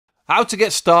How to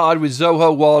get started with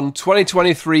Zoho One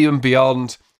 2023 and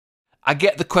beyond. I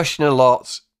get the question a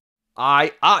lot.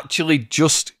 I actually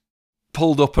just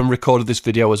pulled up and recorded this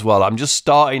video as well. I'm just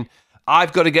starting.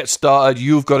 I've got to get started.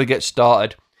 You've got to get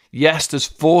started. Yes, there's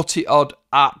 40 odd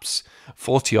apps.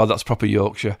 40 odd, that's proper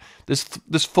Yorkshire.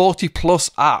 There's 40 plus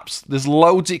apps. There's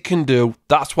loads it can do.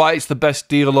 That's why it's the best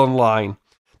deal online.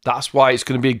 That's why it's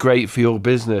going to be great for your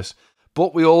business.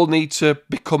 But we all need to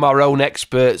become our own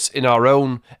experts in our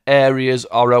own areas,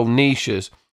 our own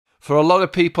niches. For a lot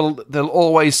of people, they'll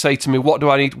always say to me, what do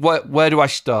I need? Where do I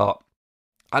start?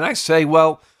 And I say,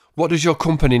 well, what does your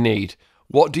company need?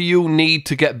 What do you need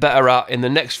to get better at in the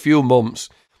next few months?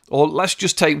 Or let's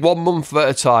just take 1 month at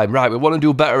a time. Right, we want to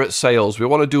do better at sales. We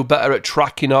want to do better at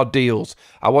tracking our deals.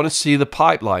 I want to see the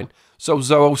pipeline. So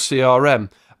Zoho CRM.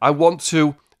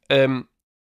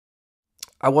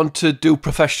 I want to do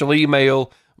professional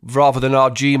email rather than our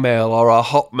Gmail or our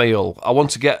Hotmail. I want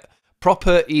to get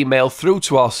proper email through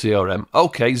to our CRM.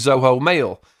 Okay, Zoho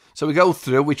Mail. So we go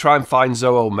through, we try and find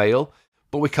Zoho Mail,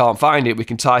 but we can't find it. We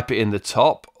can type it in the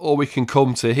top, or we can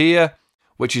come to here,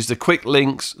 which is the quick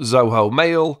links, Zoho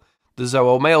Mail, the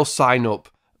Zoho Mail sign up,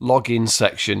 login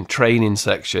section, training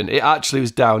section. It actually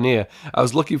was down here. I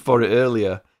was looking for it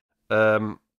earlier,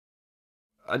 and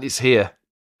it's here.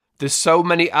 There's so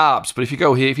many apps, but if you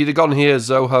go here, if you'd have gone here,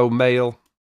 Zoho Mail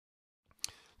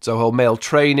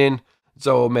Training,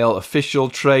 Zoho Mail Official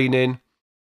Training,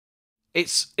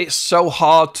 it's so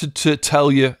hard to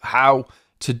tell you how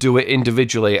to do it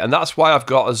individually, and that's why I've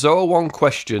got a Zoho One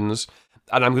questions,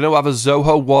 and I'm going to have a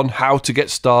Zoho One how to get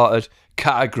started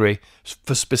category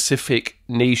for specific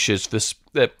niches, for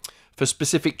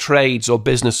specific trades or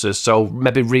businesses, so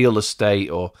maybe real estate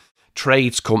or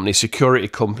trades companies, security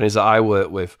companies that I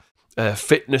work with.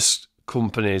 Fitness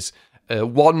companies,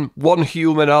 one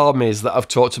human armies that I've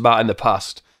talked about in the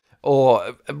past,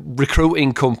 or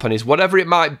recruiting companies, whatever it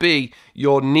might be,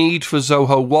 your need for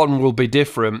Zoho One will be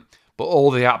different, but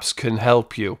all the apps can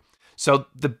help you. So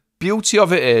the beauty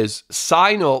of it is,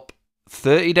 sign up,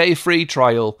 30-day free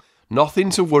trial, nothing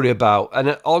to worry about.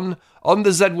 And on the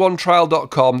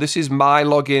z1trial.com, this is my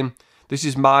login, this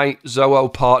is my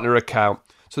Zoho partner account.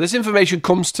 So this information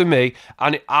comes to me,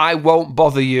 and I won't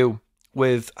bother you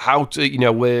with how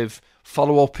to, with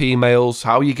follow-up emails,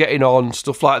 how you're getting on,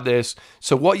 stuff like this.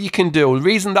 So what you can do, the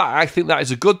reason that I think that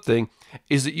is a good thing,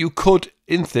 is that you could,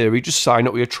 in theory, just sign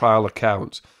up with your trial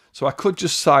account. So I could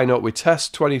just sign up with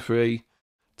Test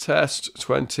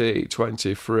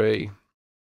 2023.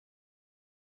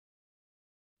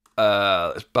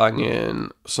 Let's bang in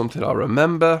something I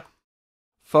remember.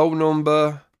 Phone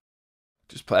number.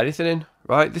 Just put anything in.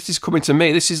 Right, this is coming to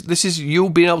me. This is you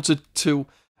being able to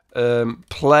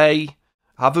play,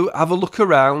 have a look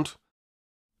around,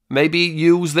 maybe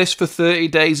use this for 30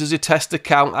 days as a test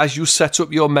account as you set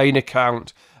up your main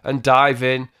account, and dive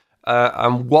in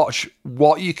and watch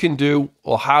what you can do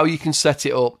or how you can set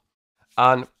it up,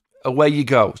 and away you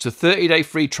go. It's a 30-day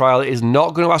free trial. It is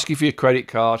not going to ask you for your credit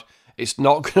card. It's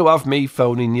not going to have me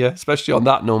phoning you, especially on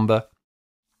that number.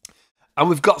 And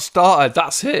we've got started.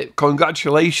 That's it.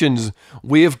 Congratulations.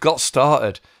 We have got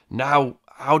started. Now,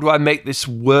 how do I make this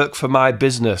work for my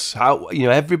business? How,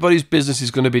 everybody's business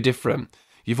is going to be different.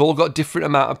 You've all got different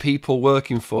amount of people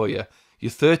working for you.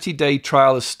 Your 30-day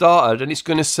trial has started, and it's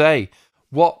going to say,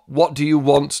 what do you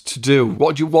want to do?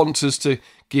 What do you want us to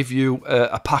give you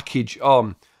a package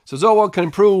on? So Zoho One can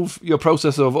improve your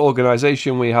process of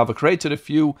organization. We have created a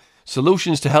few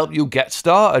solutions to help you get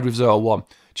started with Zoho One.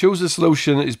 Choose the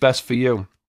solution that is best for you.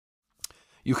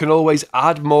 You can always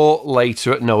add more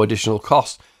later at no additional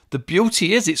cost. The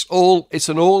beauty is it's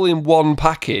an all-in-one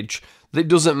package. It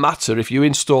doesn't matter if you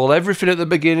install everything at the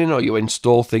beginning or you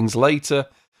install things later.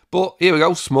 But here we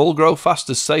go, small, grow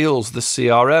faster sales, the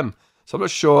CRM. So I'm not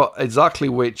sure exactly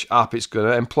which app it's going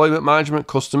to. Employment management,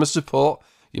 customer support.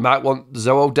 You might want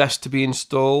Zoho Desk to be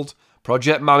installed.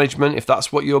 Project management, if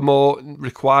that's what you're more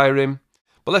requiring.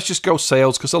 But let's just go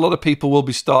sales, because a lot of people will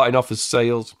be starting off as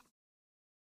sales.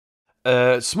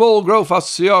 Small, grow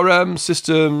fast CRM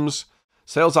systems,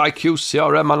 Sales IQ,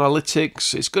 CRM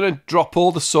analytics. It's going to drop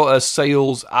all the sort of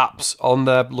sales apps on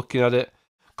there, looking at it.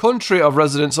 Country of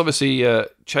residence, obviously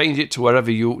change it to wherever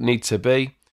you need to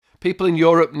be. People in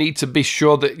Europe need to be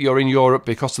sure that you're in Europe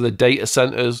because of the data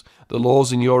centers. The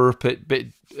laws in Europe are a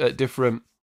bit different.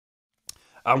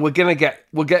 And we're getting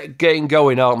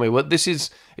going, aren't we? Well, this is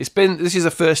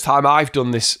the first time I've done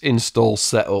this install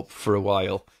setup for a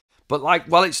while. But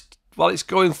while it's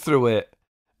going through it,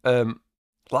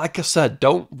 like I said,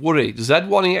 don't worry. Z1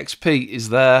 EXP is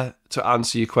there to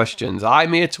answer your questions.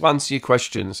 I'm here to answer your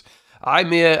questions.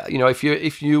 I'm here, you know, if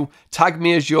you tag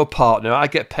me as your partner, I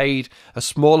get paid a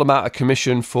small amount of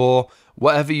commission for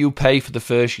whatever you pay for the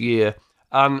first year.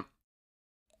 And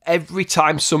every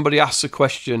time somebody asks a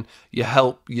question, you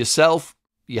help yourself,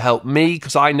 you help me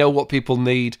because I know what people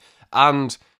need,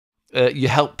 and you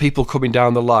help people coming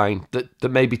down the line that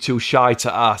may be too shy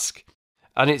to ask.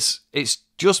 And it's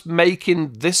just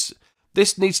making this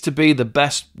needs to be the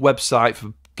best website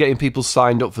for getting people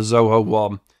signed up for Zoho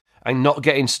One and not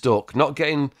getting stuck, not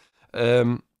getting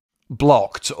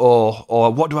blocked,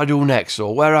 or what do I do next,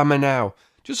 or where am I now?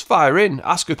 Just fire in,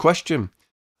 ask a question.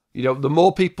 You know, the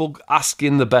more people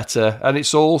asking, the better. And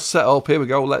it's all set up. Here we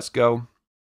go. Let's go.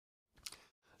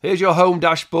 Here's your home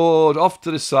dashboard. Off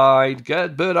to the side.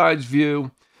 Get bird eye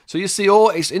view. So you see,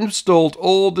 it's installed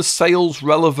all the sales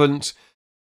relevant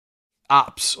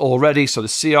apps already. So the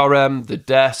CRM, the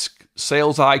desk,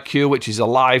 Sales IQ, which is a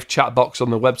live chat box on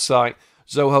the website,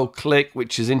 Zoho Click,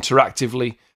 which is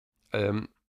interactively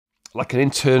like an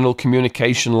internal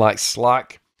communication like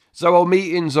Slack, Zoho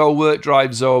Meetings, Zoho Work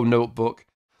Drive, Zoho Notebook.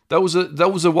 Those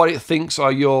are what it thinks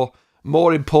are your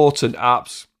more important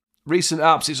apps. Recent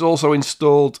apps, it's also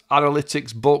installed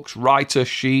Analytics, Books, Writer,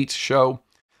 Sheet, Show,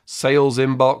 Sales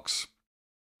Inbox,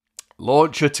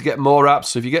 Launcher to get more apps.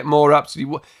 So if you get more apps,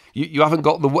 you haven't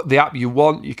got the app you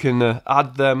want, you can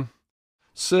add them.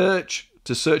 Search,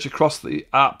 to search across the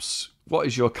apps. What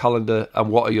is your calendar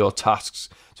and what are your tasks?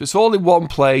 So it's all in one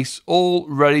place, all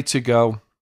ready to go.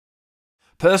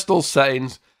 Personal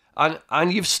settings.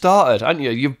 And you've started, haven't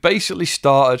you? You've basically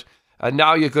started, and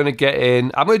now you're going to get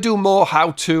in. I'm going to do more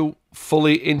how to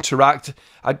fully interact.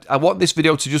 I want this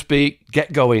video to just be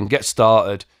get going, get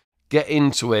started, get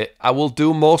into it. I will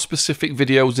do more specific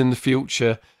videos in the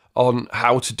future on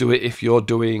how to do it if you're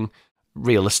doing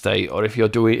real estate, or if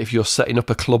you're setting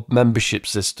up a club membership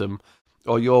system,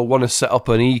 or you want to set up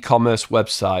an e-commerce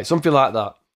website, something like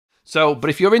that. So, but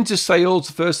if you're into sales,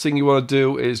 the first thing you want to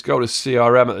do is go to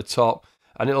CRM at the top,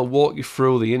 and it'll walk you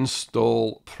through the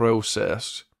install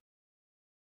process.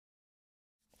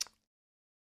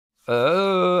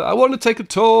 I want to take a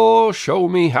tour. Show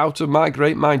me how to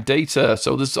migrate my data.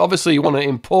 So there's obviously, you want to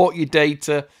import your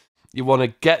data. You want to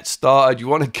get started. You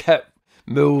want to get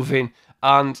moving.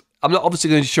 And I'm not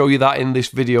obviously going to show you that in this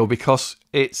video because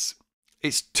it's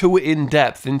too in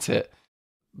depth, isn't it?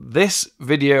 This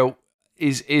video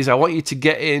is I want you to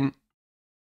get in,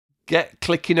 get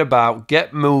clicking about,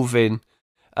 get moving,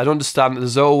 and understand that the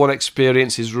Zoho One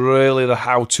experience is really the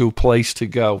how-to place to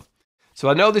go. So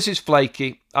I know this is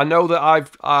flaky. I know that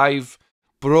I've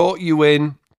brought you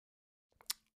in,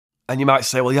 and you might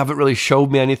say, well, you haven't really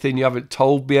showed me anything. You haven't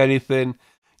told me anything.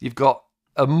 You've got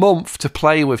a month to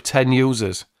play with 10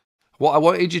 users. What I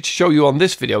wanted you to show you on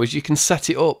this video is you can set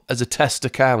it up as a test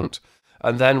account.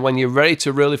 And then when you're ready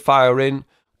to really fire in,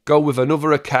 go with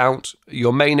another account,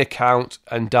 your main account,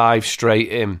 and dive straight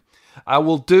in. I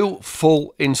will do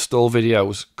full install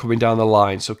videos coming down the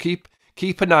line, so keep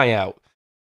an eye out.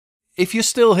 If you're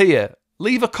still here,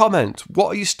 leave a comment. What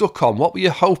are you stuck on? What were you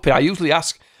hoping? I usually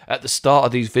ask at the start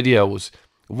of these videos,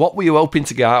 what were you hoping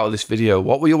to get out of this video?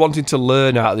 What were you wanting to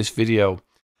learn out of this video?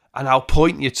 And I'll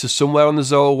point you to somewhere on the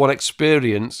Zoho One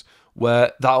experience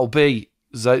where that'll be,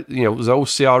 Zoho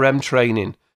CRM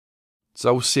training,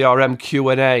 Zoho CRM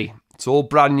Q&A. It's all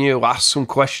brand new. Ask some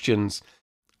questions.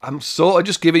 I'm sort of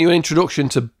just giving you an introduction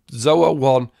to Zoho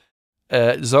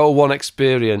One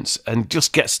experience, and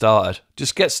just get started.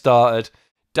 Just get started.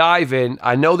 Dive in.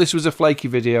 I know this was a flaky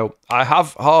video. I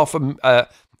have half a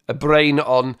brain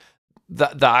on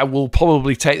that I will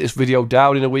probably take this video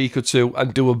down in a week or two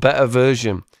and do a better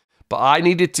version. But I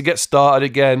needed to get started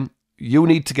again. You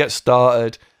need to get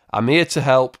started. I'm here to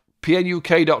help.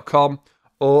 pnuk.com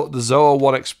or the Zoho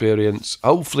One experience.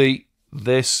 Hopefully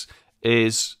this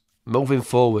is moving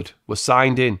forward. We're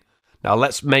signed in. Now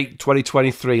let's make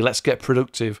 2023. Let's get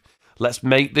productive. Let's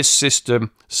make this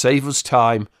system save us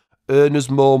time, earn us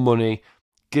more money,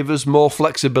 give us more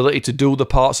flexibility to do the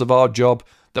parts of our job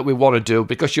that we want to do,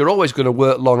 because you're always going to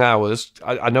work long hours.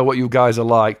 I know what you guys are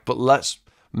like, but let's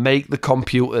make the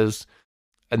computers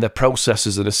and the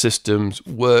processes and the systems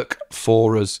work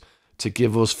for us to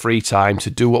give us free time to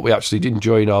do what we actually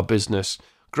enjoy in our business,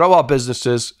 grow our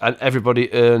businesses, and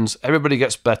everybody earns, everybody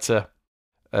gets better,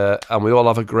 and we all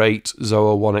have a great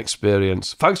Zoho One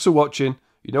experience. Thanks for watching.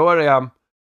 You know where I am.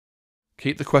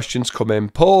 Keep the questions coming.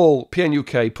 Paul,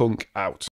 PNUK Punk, out.